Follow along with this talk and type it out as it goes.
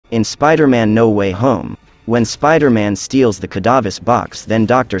In Spider-Man No Way Home, when Spider-Man steals the Cadavis box, then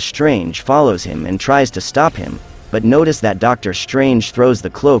Doctor Strange follows him and tries to stop him, but notice that Doctor Strange throws the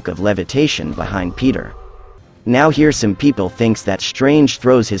cloak of levitation behind Peter. Now here some people thinks that Strange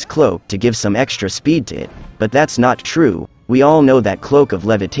throws his cloak to give some extra speed to it, but that's not true. We all know that cloak of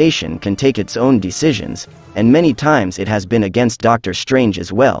levitation can take its own decisions, and many times it has been against Doctor Strange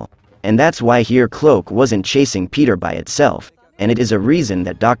as well, and that's why here cloak wasn't chasing Peter by itself, and it is a reason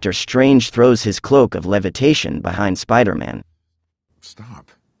that Doctor Strange throws his cloak of levitation behind Spider-Man.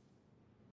 Stop.